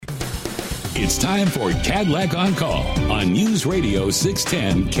It's time for Cadillac On Call on News Radio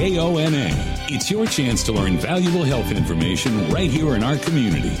 610 KONA. It's your chance to learn valuable health information right here in our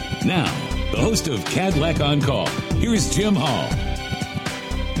community. Now, the host of Cadillac On Call, here's Jim Hall.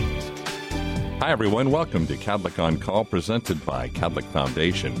 Hi, everyone. Welcome to Cadillac On Call, presented by Cadillac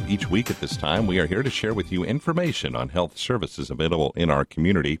Foundation. Each week at this time, we are here to share with you information on health services available in our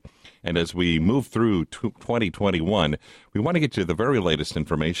community. And as we move through 2021, we want to get you the very latest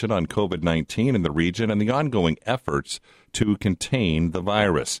information on COVID-19 in the region and the ongoing efforts to contain the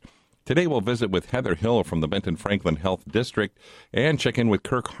virus. Today, we'll visit with Heather Hill from the Benton Franklin Health District and check in with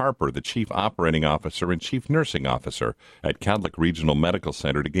Kirk Harper, the Chief Operating Officer and Chief Nursing Officer at Cadillac Regional Medical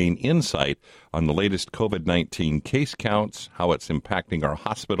Center, to gain insight on the latest COVID-19 case counts, how it's impacting our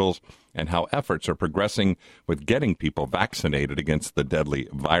hospitals, and how efforts are progressing with getting people vaccinated against the deadly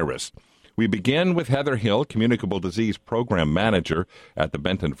virus. We begin with Heather Hill, Communicable Disease Program Manager at the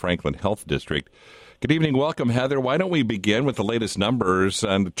Benton Franklin Health District. Good evening. Welcome, Heather. Why don't we begin with the latest numbers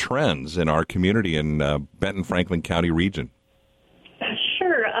and the trends in our community in Benton Franklin County region?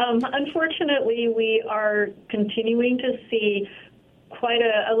 Sure. Unfortunately, we are continuing to see quite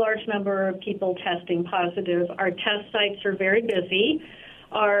a large number of people testing positive. Our test sites are very busy.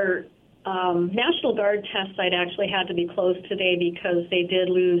 Our National Guard test site actually had to be closed today because they did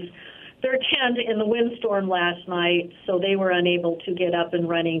lose their tent in the windstorm last night, so they were unable to get up and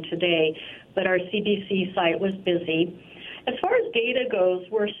running today. But our CBC site was busy. As far as data goes,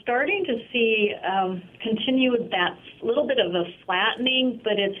 we're starting to see continue that little bit of a flattening,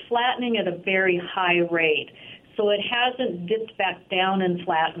 but it's flattening at a very high rate. So it hasn't dipped back down and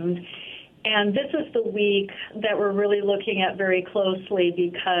flattened. And this is the week that we're really looking at very closely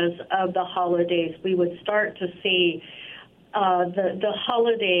because of the holidays. We would start to see the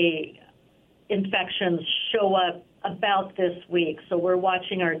holiday infections show up about this week. So we're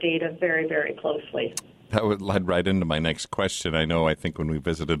watching our data very, very closely. That would lead right into my next question. I think when we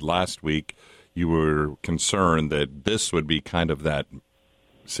visited last week, you were concerned that this would be kind of that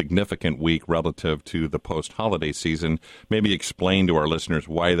significant week relative to the post-holiday season. Maybe explain to our listeners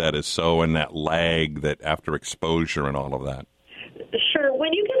why that is so and that lag that after exposure and all of that. Sure.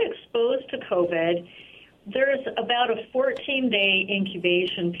 When you get exposed to COVID, there's about a 14-day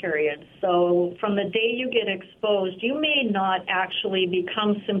incubation period. So from the day you get exposed, you may not actually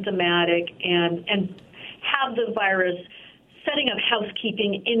become symptomatic and have the virus setting up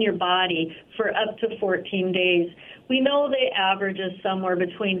housekeeping in your body for up to 14 days. We know the average is somewhere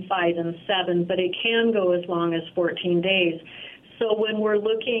between 5 and 7, but it can go as long as 14 days. So when we're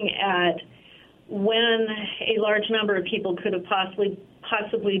looking at when a large number of people could have possibly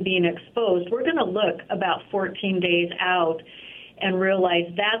been exposed, we're going to look about 14 days out and realize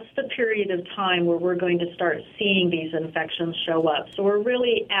that's the period of time where we're going to start seeing these infections show up. So we're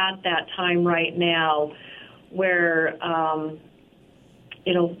really at that time right now where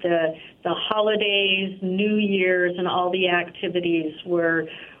the holidays, New Year's, and all the activities where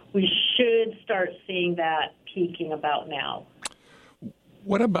we should start seeing that peaking about now.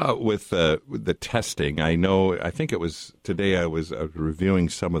 What about with the testing? I think it was today I was reviewing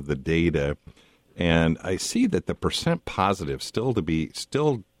some of the data, and I see that the percent positive still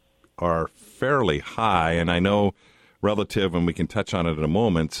are fairly high, and I know relative, and we can touch on it in a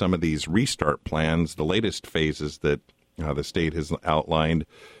moment, some of these restart plans, the latest phases that the state has outlined.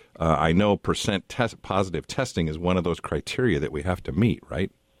 I know percent positive testing is one of those criteria that we have to meet,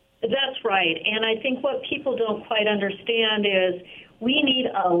 right? That's right. And I think what people don't quite understand is we need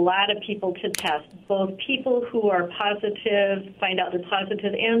a lot of people to test, both people who are positive, find out they're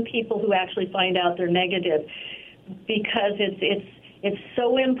positive, and people who actually find out they're negative, because it's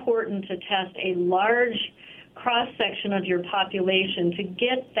so important to test a large cross-section of your population to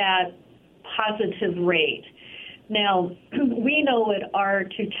get that positive rate. Now, we know at our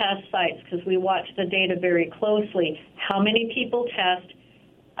two test sites, because we watch the data very closely, how many people test.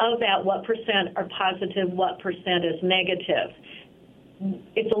 Of that, what percent are positive, what percent is negative.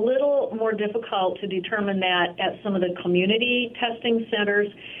 It's a little more difficult to determine that at some of the community testing centers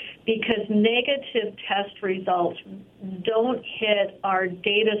because negative test results don't hit our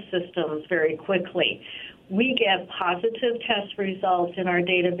data systems very quickly. We get positive test results in our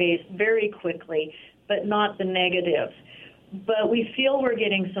database very quickly, but not the negatives. But we feel we're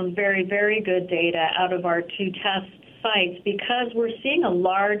getting some very, very good data out of our two test sites because we're seeing a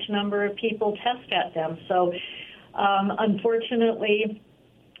large number of people test at them. So unfortunately,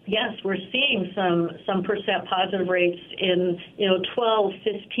 yes, we're seeing some percent positive rates in 12,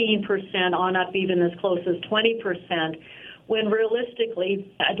 15% on up even as close as 20%, when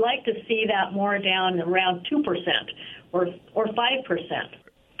realistically I'd like to see that more down around 2% or 5%.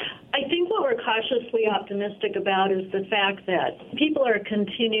 I I think what we're cautiously optimistic about is the fact that people are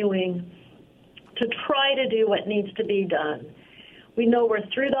continuing to try to do what needs to be done. We know we're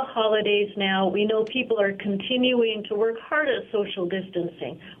through the holidays now. We know people are continuing to work hard at social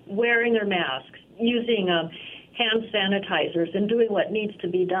distancing, wearing their masks, using hand sanitizers, and doing what needs to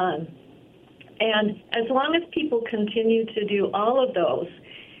be done. And as long as people continue to do all of those,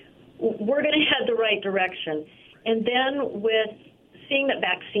 we're going to head the right direction. And then with seeing that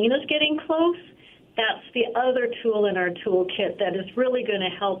vaccine is getting close, that's the other tool in our toolkit that is really going to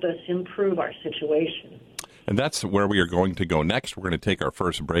help us improve our situation. And that's where we are going to go next. We're going to take our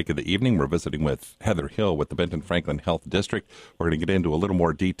first break of the evening. We're visiting with Heather Hill with the Benton Franklin Health District. We're going to get into a little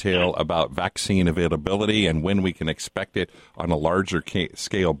more detail about vaccine availability and when we can expect it on a larger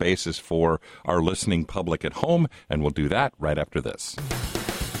scale basis for our listening public at home. And we'll do that right after this.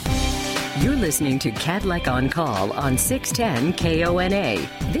 You're listening to Cadillac On Call on 610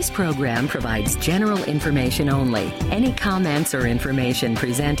 KONA. This program provides general information only. Any comments or information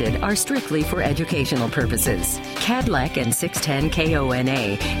presented are strictly for educational purposes. Cadillac and 610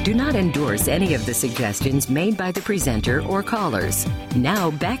 KONA do not endorse any of the suggestions made by the presenter or callers.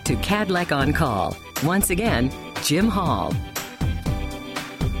 Now back to Cadillac On Call. Once again, Jim Hall.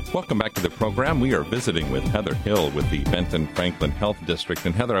 Welcome back to the program. We are visiting with Heather Hill with the Benton Franklin Health District.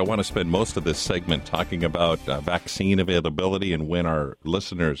 And Heather, I want to spend most of this segment talking about vaccine availability and when our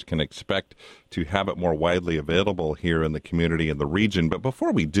listeners can expect to have it more widely available here in the community and the region. But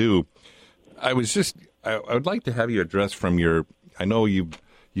before we do, I would like to have you address from your, I know you've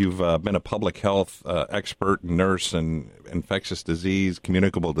been a public health expert, nurse, and infectious disease,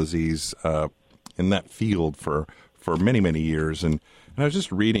 communicable disease in that field for many, many years. And I was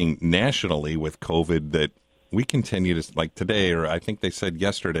just reading nationally with COVID that we continue to, like today, or I think they said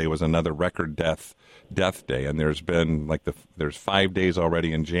yesterday was another record death day. And there's been there's 5 days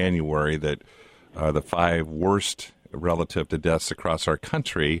already in January that are the 5 worst relative to deaths across our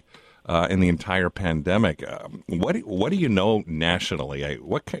country in the entire pandemic. What do you know nationally?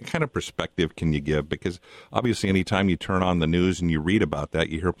 What kind of perspective can you give? Because obviously anytime you turn on the news and you read about that,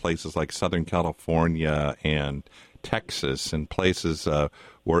 you hear places like Southern California and Texas and places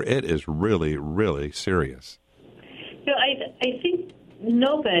where it is really, really serious. I think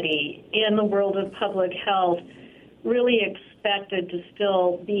nobody in the world of public health really expected to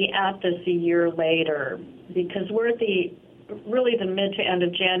still be at this a year later, because we're at the mid to end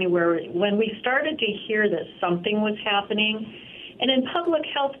of January when we started to hear that something was happening. And in public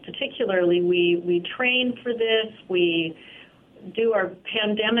health particularly, we train for this, we do our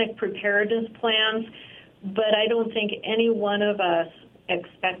pandemic preparedness plans, but I don't think any one of us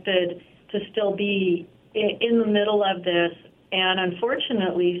expected to still be in the middle of this. And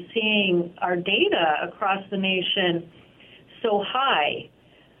unfortunately, seeing our data across the nation so high,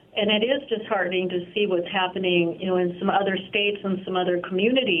 and it is disheartening to see what's happening, in some other states and some other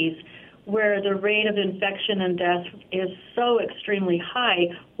communities where the rate of infection and death is so extremely high.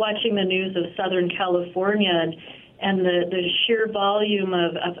 Watching the news of Southern California and the sheer volume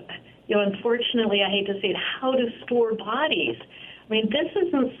of unfortunately, I hate to say it, how to store bodies. I mean, this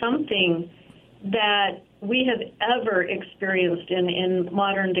isn't something that we have ever experienced in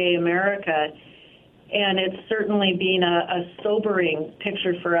modern-day America, and it's certainly been a sobering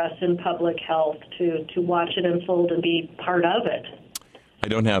picture for us in public health to watch it unfold and be part of it. I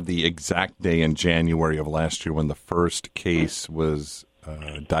don't have the exact day in January of last year when the first case was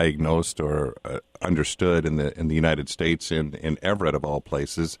diagnosed or understood in the United States in Everett of all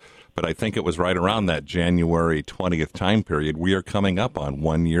places, but I think it was right around that January 20th time period. We are coming up on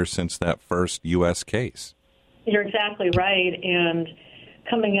 1 year since that first U.S. case. You're exactly right, and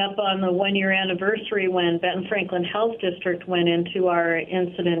coming up on the 1 year anniversary when Benton Franklin Health District went into our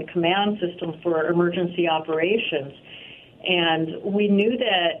incident command system for emergency operations. And we knew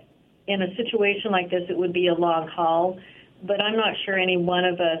that in a situation like this, it would be a long haul, but I'm not sure any one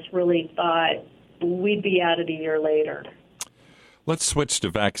of us really thought we'd be at it a year later. Let's switch to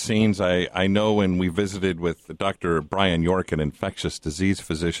vaccines. I know when we visited with Dr. Brian York, an infectious disease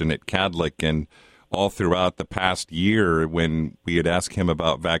physician at Cadillac, and all throughout the past year when we had asked him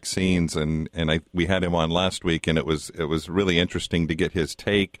about vaccines, and we had him on last week, and it was really interesting to get his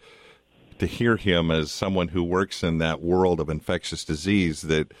take, to hear him as someone who works in that world of infectious disease.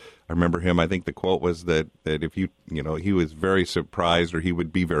 That I remember him, I think the quote was that if he was very surprised, or he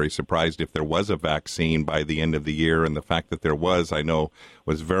would be very surprised if there was a vaccine by the end of the year, and the fact that there was, I know,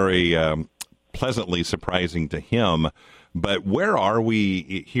 was very pleasantly surprising to him. But where are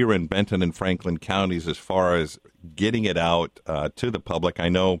we here in Benton and Franklin counties as far as getting it out to the public? I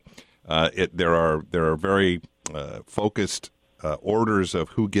know there are very focused orders of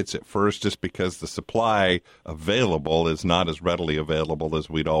who gets it first just because the supply available is not as readily available as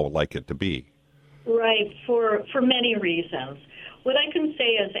we'd all like it to be. Right, for many reasons. What I can say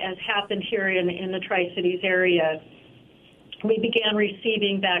is, as happened here in the Tri-Cities area, we began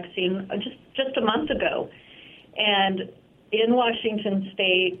receiving vaccine just a month ago. And in Washington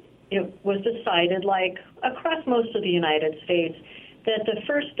State, it was decided, like across most of the United States, that the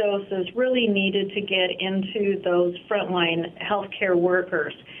first doses really needed to get into those frontline healthcare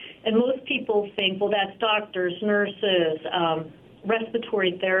workers. And most people think, well, that's doctors, nurses,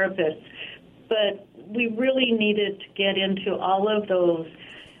 respiratory therapists. But we really needed to get into all of those,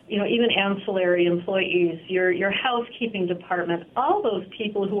 even ancillary employees, your housekeeping department, all those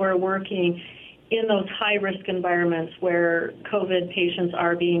people who are working in those high-risk environments where COVID patients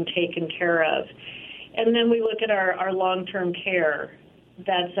are being taken care of. And then we look at our long-term care.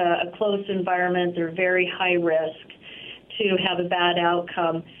 That's a closed environment. They're very high risk to have a bad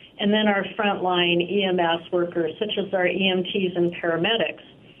outcome. And then our frontline EMS workers, such as our EMTs and paramedics.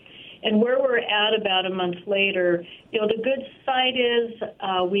 And where we're at about a month later, the good side is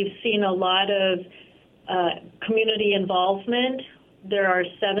we've seen a lot of community involvement. There are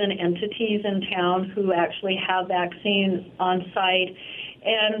 7 entities in town who actually have vaccines on site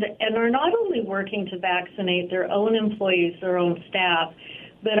and are not only working to vaccinate their own employees, their own staff,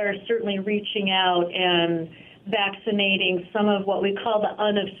 but are certainly reaching out and vaccinating some of what we call the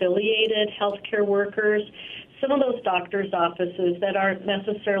unaffiliated healthcare workers, some of those doctors' offices that aren't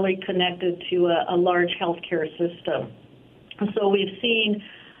necessarily connected to a large healthcare system. So we've seen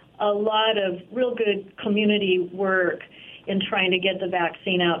a lot of real good community work in trying to get the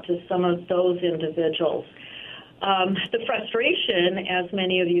vaccine out to some of those individuals. The frustration, as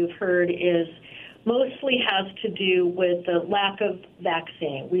many of you have heard, is mostly has to do with the lack of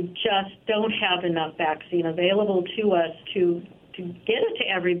vaccine. We just don't have enough vaccine available to us to get it to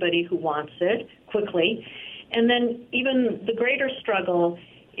everybody who wants it quickly. And then even the greater struggle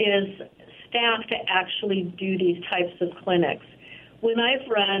is staff to actually do these types of clinics. When I've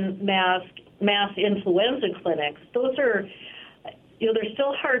run mass influenza clinics, those are, they're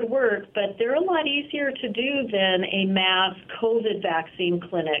still hard work, but they're a lot easier to do than a mass COVID vaccine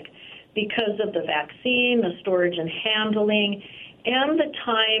clinic because of the vaccine, the storage and handling, and the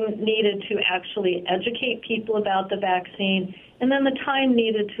time needed to actually educate people about the vaccine, and then the time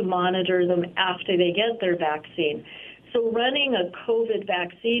needed to monitor them after they get their vaccine. So running a COVID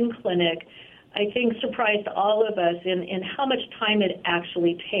vaccine clinic, I think, surprised all of us in how much time it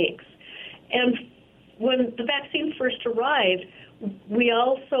actually takes. And when the vaccine first arrived, we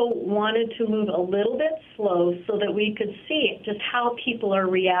also wanted to move a little bit slow so that we could see just how people are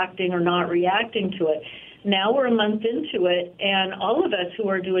reacting or not reacting to it. Now we're a month into it, and all of us who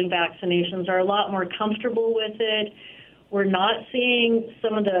are doing vaccinations are a lot more comfortable with it. We're not seeing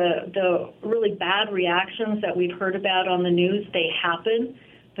some of the really bad reactions that we've heard about on the news. They happen,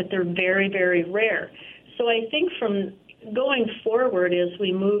 but they're very, very rare. So I think from going forward as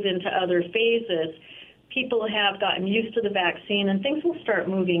we move into other phases, people have gotten used to the vaccine, and things will start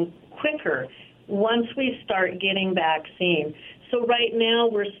moving quicker once we start getting vaccine. So right now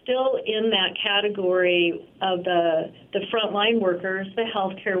we're still in that category of the frontline workers, the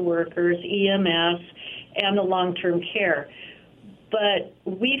healthcare workers, EMS, and the long-term care. But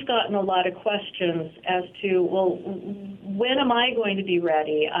we've gotten a lot of questions as to, well, when am I going to be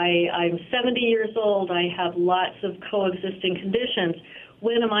ready? I'm 70 years old. I have lots of coexisting conditions.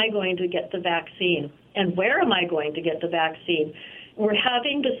 When am I going to get the vaccine? And where am I going to get the vaccine? We're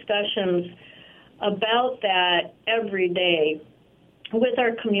having discussions about that every day with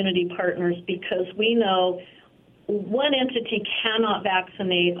our community partners because we know one entity cannot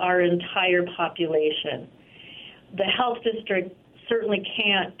vaccinate our entire population. The health district certainly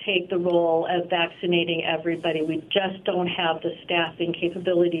can't take the role of vaccinating everybody. We just don't have the staffing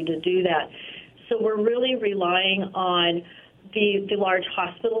capability to do that. So we're really relying on the large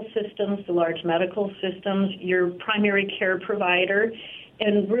hospital systems, the large medical systems, your primary care provider,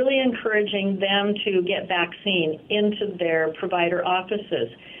 and really encouraging them to get vaccine into their provider offices.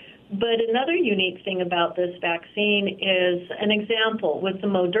 But another unique thing about this vaccine is an example. With the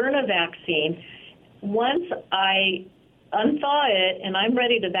Moderna vaccine, once I unthaw it and I'm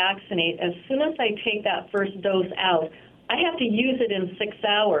ready to vaccinate, as soon as I take that first dose out, I have to use it in 6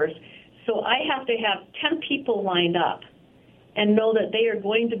 hours. So I have to have 10 people lined up and know that they are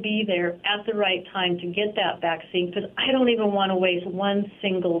going to be there at the right time to get that vaccine because I don't even want to waste one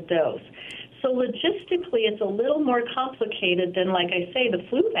single dose. So logistically, it's a little more complicated than, like I say, the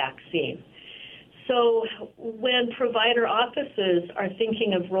flu vaccine. So when provider offices are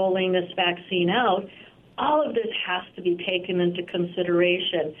thinking of rolling this vaccine out, all of this has to be taken into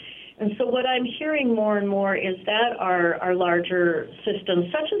consideration. And so what I'm hearing more and more is that our larger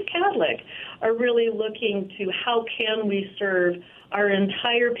systems, such as Kadlec, are really looking to how can we serve our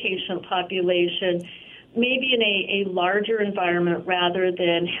entire patient population, maybe in a larger environment rather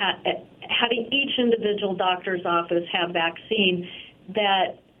than having each individual doctor's office have vaccine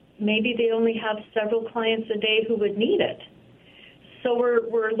that maybe they only have several clients a day who would need it. So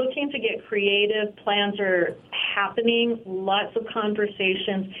we're looking to get creative. Plans are happening, lots of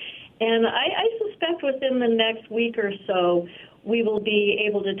conversations. And I suspect within the next week or so, we will be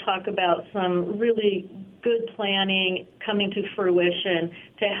able to talk about some really good planning coming to fruition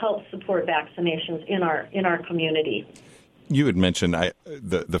to help support vaccinations in our community. You had mentioned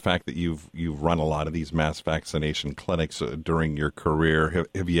the fact that you've run a lot of these mass vaccination clinics during your career.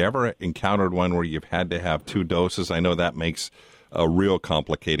 Have you ever encountered one where you've had to have 2 doses? I know that makes a real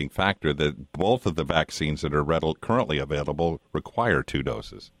complicating factor, that both of the vaccines that are currently available require 2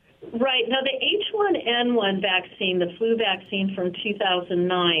 doses. Right. Now, the H1N1 vaccine, the flu vaccine from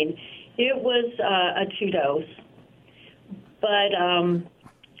 2009, it was a 2-dose. But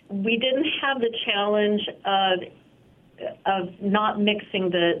we didn't have the challenge of not mixing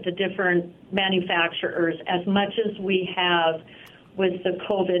the different manufacturers as much as we have with the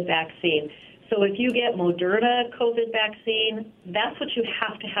COVID vaccine. So if you get Moderna COVID vaccine, that's what you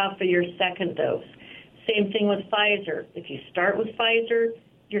have to have for your second dose. Same thing with Pfizer. If you start with Pfizer,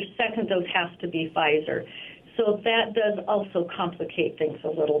 your second dose has to be Pfizer. So that does also complicate things a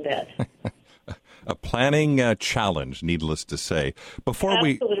little bit. A planning challenge, needless to say. Before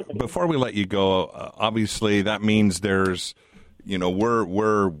we let you go, obviously that means there's,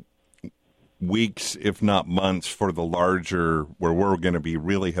 we're weeks, if not months, for the larger, where we're going to be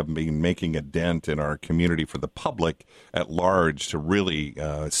really have been making a dent in our community for the public at large to really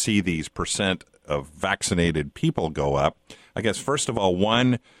see these percent of vaccinated people go up. I guess, first of all,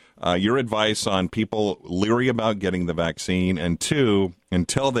 one, your advice on people leery about getting the vaccine, and 2,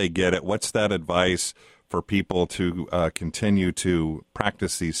 until they get it, what's that advice for people to continue to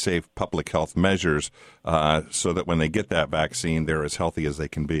practice these safe public health measures so that when they get that vaccine, they're as healthy as they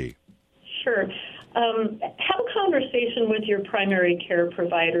can be? Sure. Have a conversation with your primary care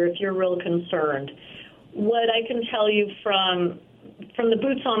provider if you're real concerned. What I can tell you from the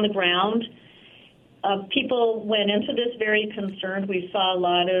boots on the ground, people went into this very concerned. We saw a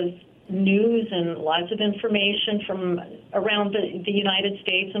lot of news and lots of information from around the United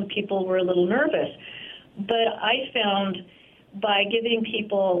States, and people were a little nervous. But I found by giving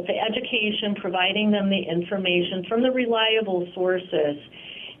people the education, providing them the information from the reliable sources,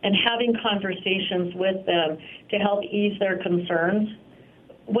 and having conversations with them to help ease their concerns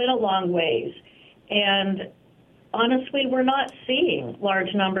went a long ways. And honestly, we're not seeing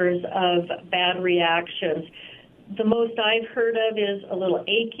large numbers of bad reactions. The most I've heard of is a little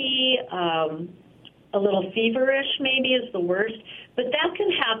achy, a little feverish maybe is the worst, but that can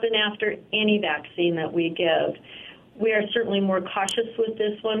happen after any vaccine that we give. We are certainly more cautious with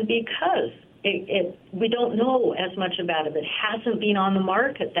this one because we don't know as much about it. It hasn't been on the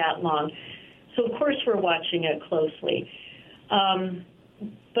market that long. So, of course, we're watching it closely.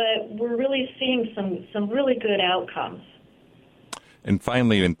 But we're really seeing some really good outcomes. And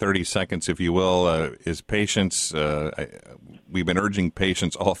finally, in 30 seconds, if you will, is patients, we've been urging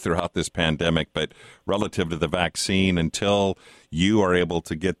patients all throughout this pandemic, but relative to the vaccine, until you are able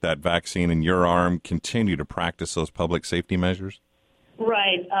to get that vaccine in your arm, continue to practice those public safety measures?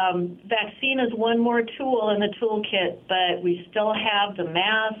 Right. Vaccine is one more tool in the toolkit, but we still have the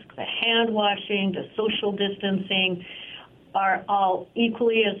mask, the hand washing, the social distancing are all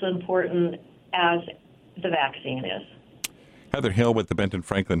equally as important as the vaccine is. Heather Hill with the Benton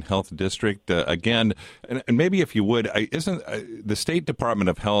Franklin Health District. Again, and maybe if you would, the State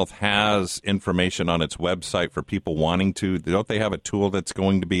Department of Health has information on its website for people wanting to? Don't they have a tool that's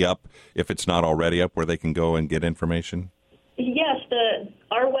going to be up, if it's not already up, where they can go and get information? Yes,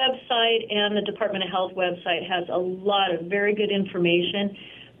 our website and the Department of Health website has a lot of very good information,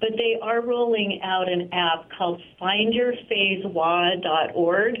 but they are rolling out an app called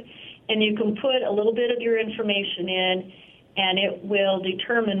findyourphasewa.org, and you can put a little bit of your information in, and it will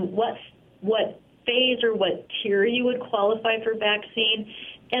determine what phase or what tier you would qualify for vaccine,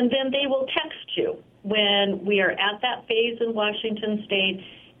 and then they will text you when we are at that phase in Washington State,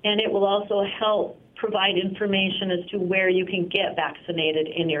 and it will also help provide information as to where you can get vaccinated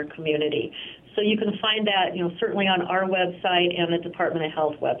in your community. So you can find that, certainly on our website and the Department of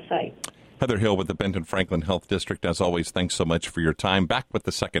Health website. Heather Hill with the Benton Franklin Health District. As always, thanks so much for your time. Back with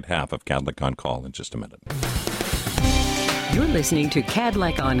the second half of Kadlec on Call in just a minute. You're listening to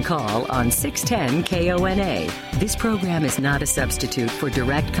Cadillac On Call on 610 KONA. This program is not a substitute for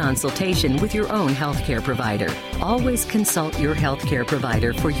direct consultation with your own healthcare provider. Always consult your healthcare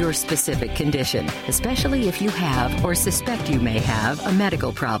provider for your specific condition, especially if you have or suspect you may have a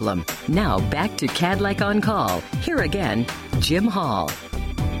medical problem. Now back to Cadillac On Call. Here again, Jim Hall.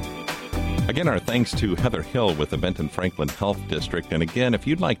 Again, our thanks to Heather Hill with the Benton Franklin Health District. And again, if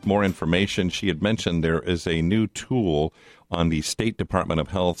you'd like more information, she had mentioned there is a new tool on the State Department of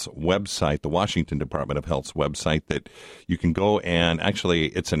Health's website, the Washington Department of Health's website, that you can go and actually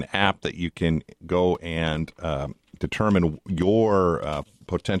it's an app that you can go and determine your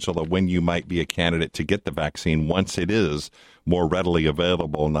potential of when you might be a candidate to get the vaccine once it is more readily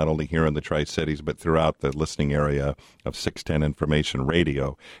available, not only here in the Tri-Cities, but throughout the listening area of 610 Information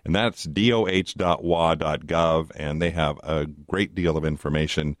Radio. And that's doh.wa.gov, and they have a great deal of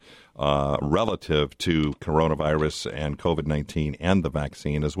information relative to coronavirus and COVID-19 and the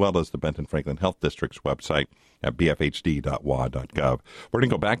vaccine, as well as the Benton Franklin Health District's website at bfhd.wa.gov. We're going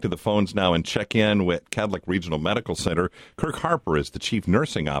to go back to the phones now and check in with Cadillac Regional Medical Center. Kirk Harper is the Chief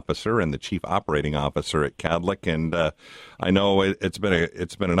Nursing Officer and the Chief Operating Officer at Cadillac, and I know it's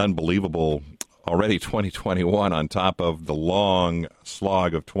been an unbelievable already 2021 on top of the long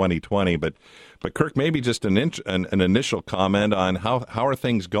slog of 2020. But Kirk, maybe just an initial comment on how are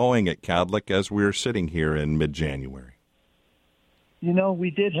things going at Cadillac as we're sitting here in mid-January? You know, we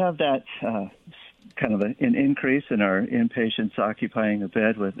did have that kind of an increase in our inpatients occupying a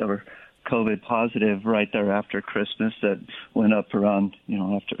bed with our COVID positive right there after Christmas that went up around,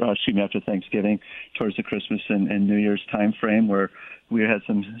 after Thanksgiving towards the Christmas and New Year's time frame, where we had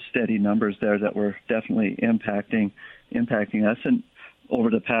some steady numbers there that were definitely impacting us. And over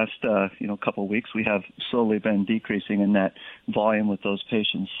the past, couple of weeks, we have slowly been decreasing in that volume with those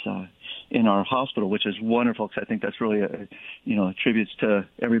patients in our hospital, which is wonderful because I think that's really attributes to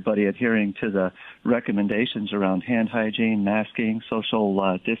everybody adhering to the recommendations around hand hygiene, masking,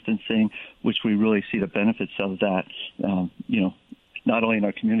 social distancing, which we really see the benefits of that, not only in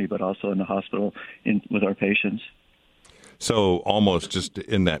our community but also in the hospital with our patients. So almost just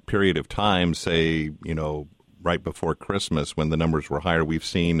in that period of time, say, right before Christmas when the numbers were higher, we've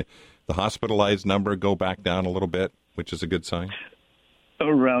seen the hospitalized number go back down a little bit, which is a good sign.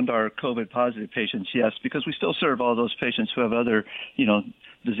 Around our COVID positive patients, yes, because we still serve all those patients who have other,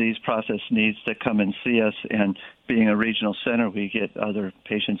 disease process needs that come and see us. And being a regional center, we get other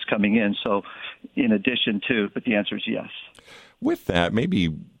patients coming in. So in addition to, but the answer is yes. With that, maybe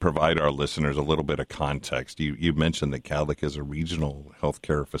provide our listeners a little bit of context. You mentioned that Cadillac is a regional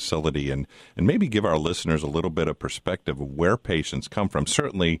healthcare facility, and maybe give our listeners a little bit of perspective of where patients come from.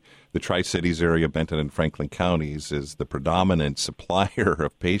 Certainly, the Tri-Cities area, Benton and Franklin counties, is the predominant supplier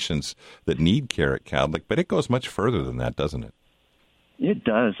of patients that need care at Cadillac, but it goes much further than that, doesn't it? It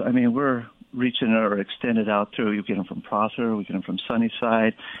does. I mean, we're reaching or extended out through. You get them from Prosser, we get them from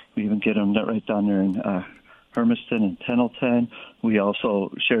Sunnyside, we even get them right down there in Hermiston and Pendleton. We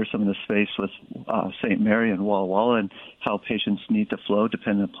also share some of the space with St. Mary and Walla Walla and how patients need to flow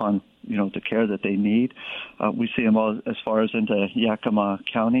depending upon, the care that they need. We see them all as far as into Yakima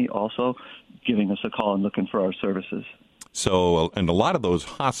County also giving us a call and looking for our services. So, and a lot of those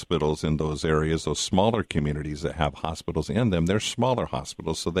hospitals in those areas, those smaller communities that have hospitals in them, they're smaller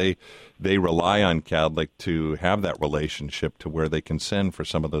hospitals, so they rely on Cadillac to have that relationship to where they can send for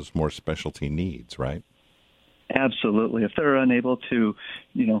some of those more specialty needs, right? Absolutely. If they're unable to,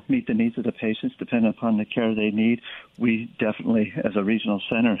 meet the needs of the patients, depending upon the care they need, we definitely, as a regional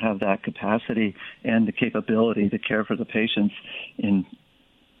center, have that capacity and the capability to care for the patients and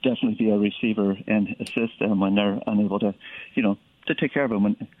definitely be a receiver and assist them when they're unable to, to take care of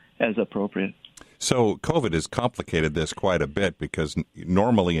them as appropriate. So COVID has complicated this quite a bit because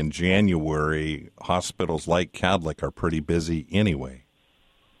normally in January, hospitals like Cadillac are pretty busy anyway.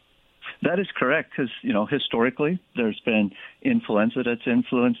 That is correct because, historically there's been influenza that's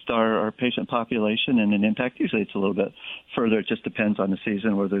influenced our patient population and an impact. Usually it's a little bit further. It just depends on the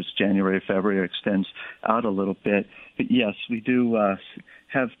season, whether it's January, February, or extends out a little bit. But yes, we do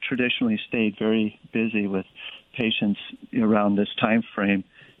have traditionally stayed very busy with patients around this time frame,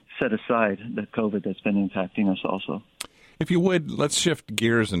 set aside the COVID that's been impacting us also. If you would, let's shift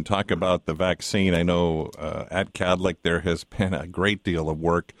gears and talk about the vaccine. I know at Cadillac there has been a great deal of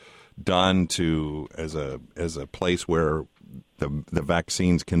work done to as a place where the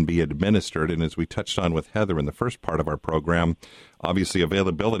vaccines can be administered. And as we touched on with Heather in the first part of our program, obviously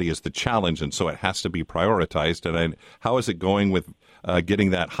availability is the challenge, and so it has to be prioritized. And how is it going with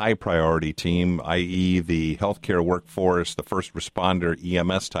getting that high priority team, i.e. the healthcare workforce, the first responder,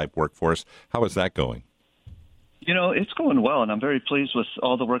 EMS type workforce? How is that going? It's going well, and I'm very pleased with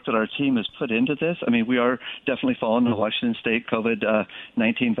all the work that our team has put into this. I mean, we are definitely following the Washington State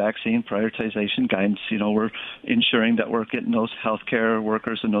COVID-19 vaccine prioritization guidance. We're ensuring that we're getting those healthcare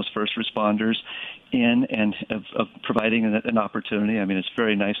workers and those first responders in and of providing an opportunity. I mean, it's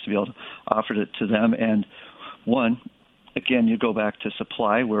very nice to be able to offer it to them. And again, you go back to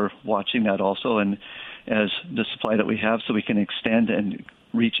supply. We're watching that also, and as the supply that we have, so we can extend and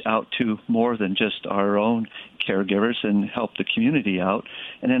reach out to more than just our own caregivers and help the community out.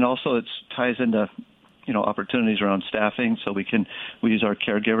 And then also it ties into, opportunities around staffing, so we use our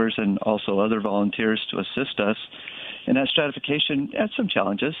caregivers and also other volunteers to assist us. And that stratification adds some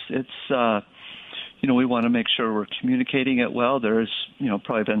challenges. It's, we want to make sure we're communicating it well. There's,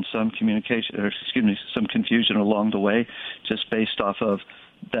 probably been some some confusion along the way, just based off of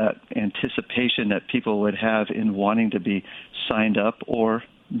that anticipation that people would have in wanting to be signed up or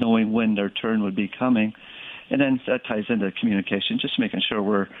knowing when their turn would be coming. And then that ties into communication, just making sure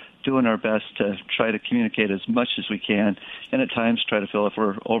we're doing our best to try to communicate as much as we can, and at times try to feel if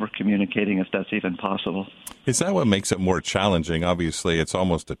we're over-communicating, if that's even possible. Is that what makes it more challenging? Obviously, it's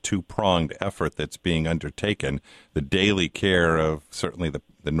almost a two-pronged effort that's being undertaken, the daily care of certainly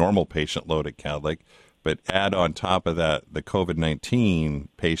the normal patient load at Kadlec, but add on top of that the COVID-19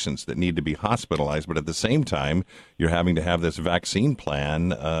 patients that need to be hospitalized. But at the same time, you're having to have this vaccine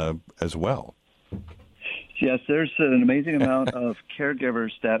plan as well. Yes, there's an amazing amount of caregivers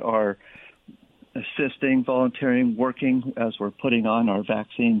that are assisting, volunteering, working as we're putting on our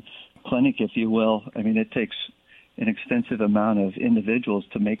vaccine clinic, if you will. I mean, it takes an extensive amount of individuals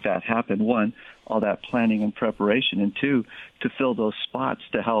to make that happen. One, all that planning and preparation, and two, to fill those spots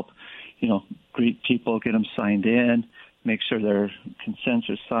to help greet people, get them signed in, make sure their consents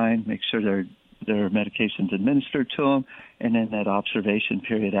are signed, make sure their medications administered to them, and then that observation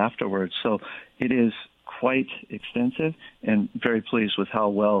period afterwards. So it is quite extensive, and very pleased with how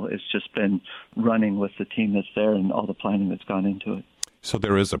well it's just been running with the team that's there and all the planning that's gone into it. So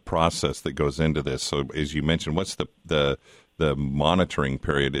there is a process that goes into this. So as you mentioned, what's the monitoring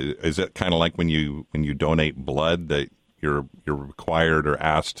period? Is it kind of like when you donate blood that you're required or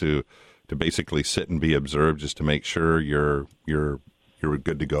asked to basically sit and be observed just to make sure you're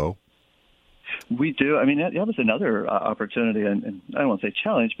good to go? We do. I mean, that was another opportunity, and I don't want to say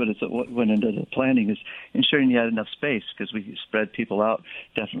challenge, but it's what went into the planning is ensuring you had enough space, because we spread people out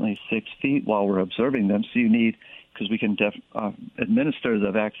definitely 6 feet while we're observing them. So you need, because we can administer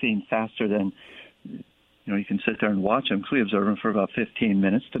the vaccine faster than, you can sit there and watch them. So we observe them for about 15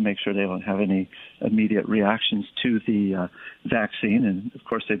 minutes to make sure they don't have any immediate reactions to the vaccine. And, of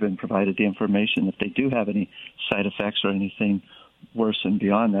course, they've been provided the information if they do have any side effects or anything worse and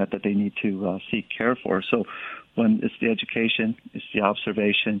beyond that they need to seek care for. So when it's the education, it's the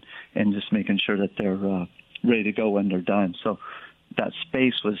observation, and just making sure that they're ready to go when they're done. So that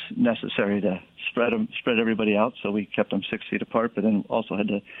space was necessary to spread everybody out, so we kept them 6 feet apart, but then also had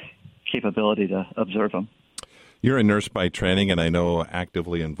the capability to observe them. You're a nurse by training, and I know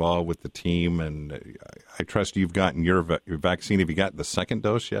actively involved with the team, and I trust you've gotten your vaccine. Have you gotten the second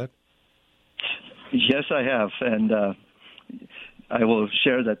dose yet? Yes, I have, and I will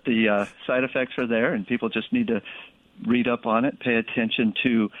share that the side effects are there, and people just need to read up on it, pay attention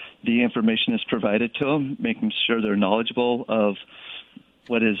to the information that's provided to them, making sure they're knowledgeable of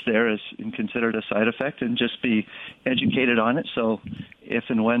what is there as considered a side effect, and just be educated on it. So if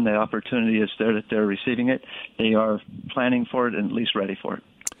and when the opportunity is there that they're receiving it, they are planning for it and at least ready for it.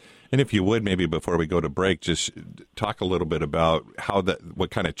 And if you would, maybe before we go to break, just talk a little bit about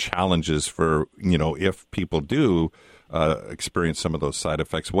what kind of challenges for, if people do experience some of those side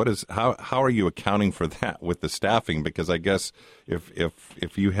effects. How are you accounting for that with the staffing? Because I guess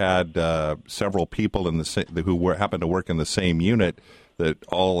if you had several people who happen to work in the same unit that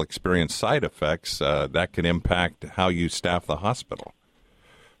all experience side effects, that can impact how you staff the hospital.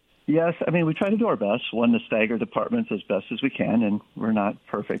 Yes, I mean, we try to do our best, to stagger departments as best as we can, and we're not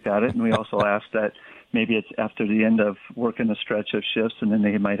perfect at it. And we also ask that maybe it's after the end of working a stretch of shifts, and then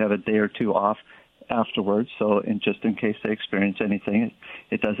they might have a day or two off afterwards. So just in case they experience anything,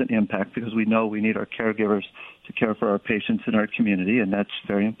 it doesn't impact, because we know we need our caregivers to care for our patients in our community, and that's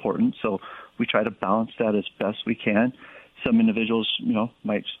very important. So we try to balance that as best we can. Some individuals,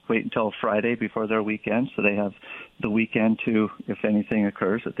 might wait until Friday before their weekend, so they have the weekend to, if anything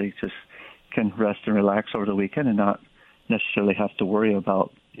occurs, that they just can rest and relax over the weekend and not necessarily have to worry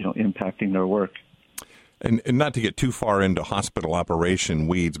about, impacting their work. And not to get too far into hospital operation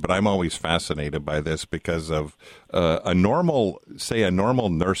weeds, but I'm always fascinated by this because of a normal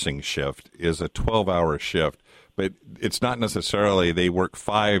nursing shift is a 12-hour shift. but it's not necessarily they work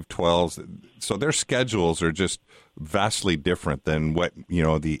 5 12s. So their schedules are just vastly different than what,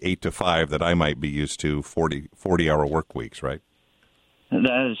 the 8 to 5 that I might be used to, 40-hour work weeks, right?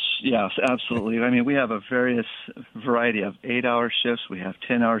 That is, yes, absolutely. I mean, we have a variety of 8-hour shifts. We have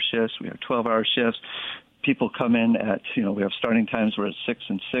 10-hour shifts. We have 12-hour shifts. People come in at, we have starting times where it's 6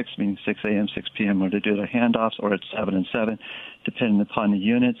 and 6, meaning 6 a.m., 6 p.m., or to do the handoffs, or it's 7 and 7, depending upon the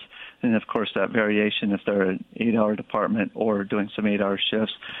units. And, of course, that variation if they're an 8-hour department or doing some 8-hour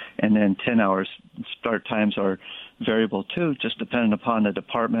shifts. And then 10 hours start times are variable, too, just depending upon the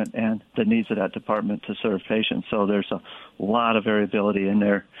department and the needs of that department to serve patients. So there's a lot of variability in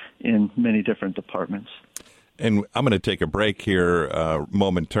there in many different departments. And I'm going to take a break here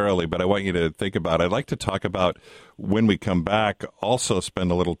momentarily, but I want you to think about, I'd like to talk about when we come back, also spend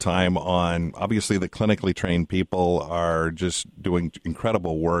a little time on, obviously the clinically trained people are just doing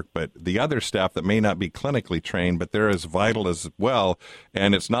incredible work, but the other staff that may not be clinically trained, but they're as vital as well.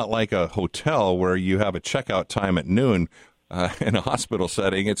 And it's not like a hotel where you have a checkout time at noon. In a hospital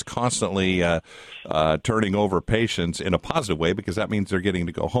setting, it's constantly turning over patients in a positive way because that means they're getting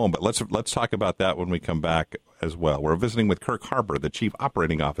to go home. But let's talk about that when we come back as well. We're visiting with Kirk Harper, the Chief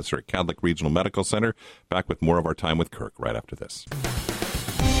Operating Officer at Kadlec Regional Medical Center. Back with more of our time with Kirk right after this.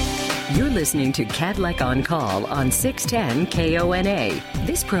 You're listening to Kadlec on Call on 610 KONA.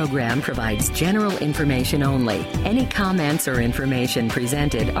 This program provides general information only. Any comments or information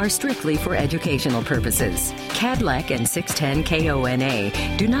presented are strictly for educational purposes. Kadlec and 610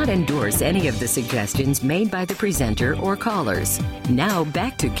 KONA do not endorse any of the suggestions made by the presenter or callers. Now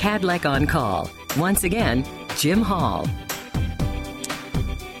back to Kadlec on Call. Once again, Jim Hall.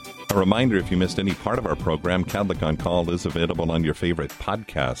 A reminder, if you missed any part of our program, Kadlec on Call is available on your favorite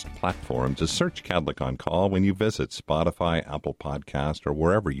podcast platform. Just search Kadlec on Call when you visit Spotify, Apple Podcast, or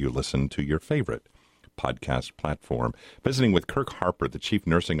wherever you listen to your favorite podcast platform. Visiting with Kirk Harper, the Chief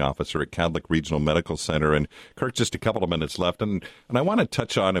Nursing Officer at Kadlec Regional Medical Center. And Kirk, just a couple of minutes left. And I want to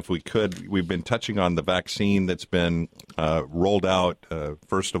touch on, if we could, we've been touching on the vaccine that's been rolled out,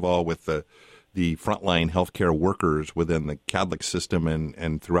 first of all, with the frontline healthcare workers within the Kadlec system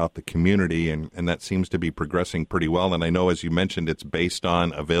and throughout the community, and that seems to be progressing pretty well. And I know, as you mentioned, it's based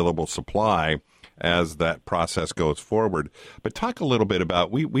on available supply as that process goes forward. But talk a little bit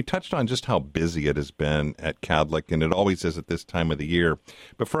about, we touched on just how busy it has been at Kadlec, and it always is at this time of the year.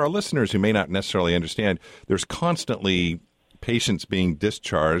 But for our listeners who may not necessarily understand, there's constantly patients being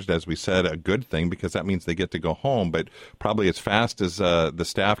discharged, as we said, a good thing because that means they get to go home, but probably as fast as the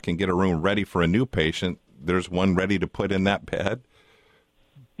staff can get a room ready for a new patient, there's one ready to put in that bed.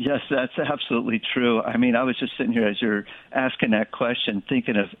 Yes, that's absolutely true. I mean, I was just sitting here as you're asking that question,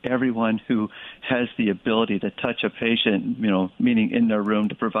 thinking of everyone who has the ability to touch a patient, meaning in their room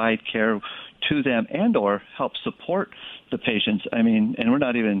to provide care to them and or help support the patients. I mean, and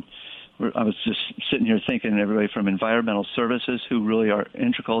I was just sitting here thinking everybody from environmental services who really are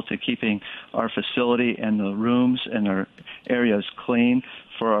integral to keeping our facility and the rooms and our areas clean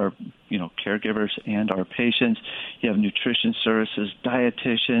for our, caregivers and our patients. You have nutrition services,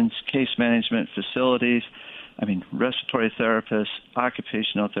 dietitians, case management facilities, respiratory therapists,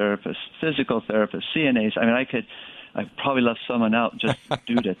 occupational therapists, physical therapists, CNAs. I probably left someone out just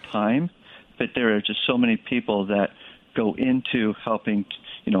due to time, but there are just so many people that go into helping,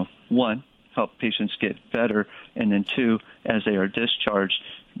 one, help patients get better, and then two, as they are discharged,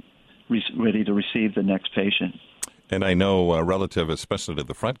 ready to receive the next patient. And I know relative, especially to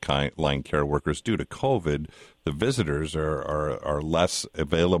the frontline care workers, due to COVID, the visitors are less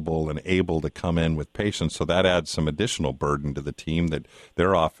available and able to come in with patients, so that adds some additional burden to the team that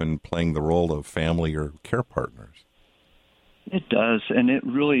they're often playing the role of family or care partners. It does, and it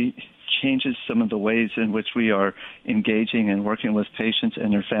really changes some of the ways in which we are engaging and working with patients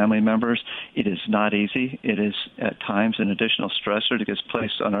and their family members. It is not easy. It is at times an additional stressor that gets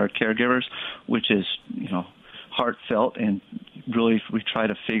placed on our caregivers, which is, heartfelt, and really we try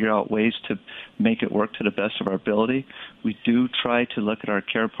to figure out ways to make it work to the best of our ability. We do try to look at our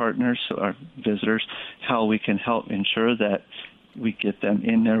care partners, so our visitors, how we can help ensure that we get them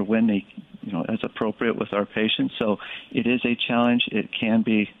in there when they, as appropriate with our patients. So it is a challenge. It can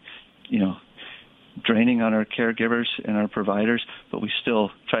be, draining on our caregivers and our providers, but we still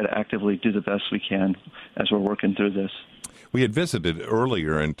try to actively do the best we can as we're working through this. We had visited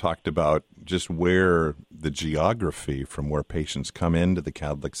earlier and talked about just where the geography from where patients come into the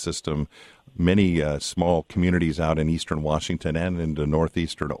Kadlec system, many small communities out in eastern Washington and into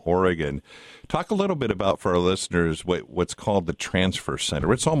northeastern Oregon. Talk a little bit about, for our listeners, what's called the transfer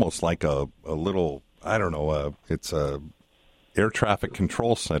center. It's almost like a little, it's a air traffic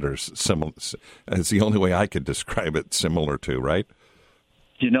control centers, similar, is the only way I could describe it, similar to, right?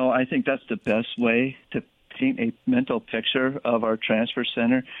 I think that's the best way to paint a mental picture of our transfer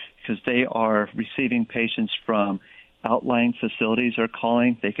center, because they are receiving patients from outlying facilities are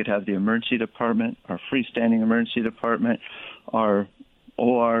calling. They could have the emergency department, our freestanding emergency department, our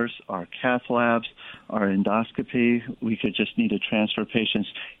ORs, our cath labs, our endoscopy. We could just need to transfer patients,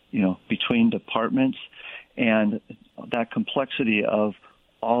 between departments. And that complexity of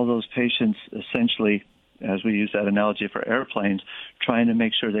all those patients, essentially, as we use that analogy for airplanes, trying to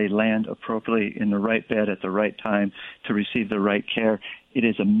make sure they land appropriately in the right bed at the right time to receive the right care. It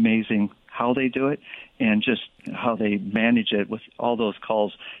is amazing how they do it and just how they manage it with all those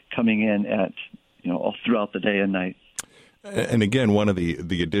calls coming in at, all throughout the day and night. And again, one of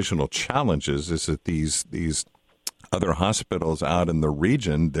the additional challenges is that these other hospitals out in the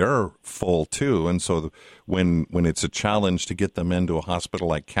region, they're full too. And so when it's a challenge to get them into a hospital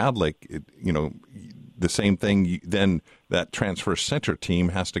like Kadlec, the same thing, then that transfer center team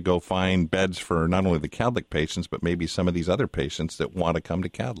has to go find beds for not only the Kadlec patients, but maybe some of these other patients that want to come to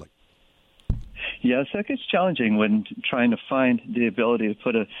Kadlec. Yes, that gets challenging when trying to find the ability to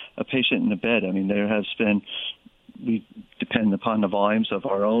put a patient in a bed. I mean, we depend upon the volumes of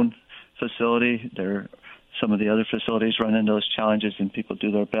our own facility. Some of the other facilities run into those challenges, and people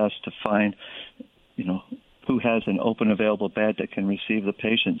do their best to find, who has an open available bed that can receive the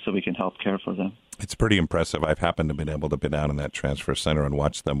patient so we can help care for them. It's pretty impressive. I've happened to been able to be down in that transfer center and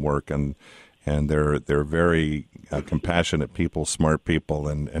watch them work, and they're very compassionate people, smart people,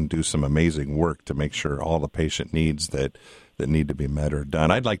 and do some amazing work to make sure all the patient needs that need to be met are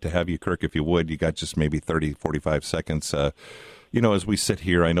done. I'd like to have you, Kirk, if you would. You got just maybe 30, 45 seconds. As we sit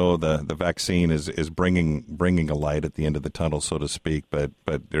here, I know the vaccine is bringing a light at the end of the tunnel, so to speak, but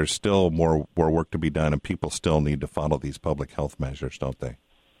there's still more work to be done, and people still need to follow these public health measures, don't they?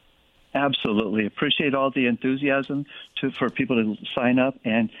 Absolutely. Appreciate all the enthusiasm for people to sign up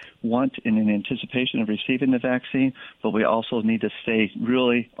and want in anticipation of receiving the vaccine, but we also need to stay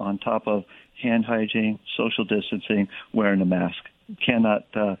really on top of hand hygiene, social distancing, wearing a mask. Cannot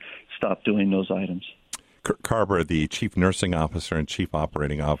stop doing those items. Kirk Carber, the Chief Nursing Officer and Chief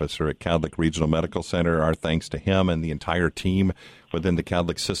Operating Officer at Kadlec Regional Medical Center. Our thanks to him and the entire team within the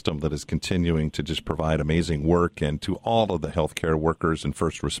Kadlec system that is continuing to just provide amazing work, and to all of the healthcare workers and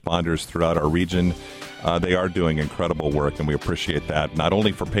first responders throughout our region. They are doing incredible work, and we appreciate that, not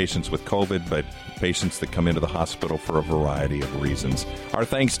only for patients with COVID, but patients that come into the hospital for a variety of reasons. Our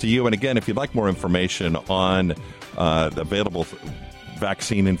thanks to you. And again, if you'd like more information on the available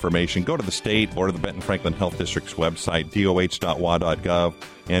vaccine information, go to the state or to the Benton Franklin Health District's website, doh.wa.gov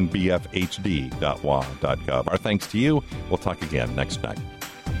and bfhd.wa.gov. Our thanks to you. We'll talk again next time.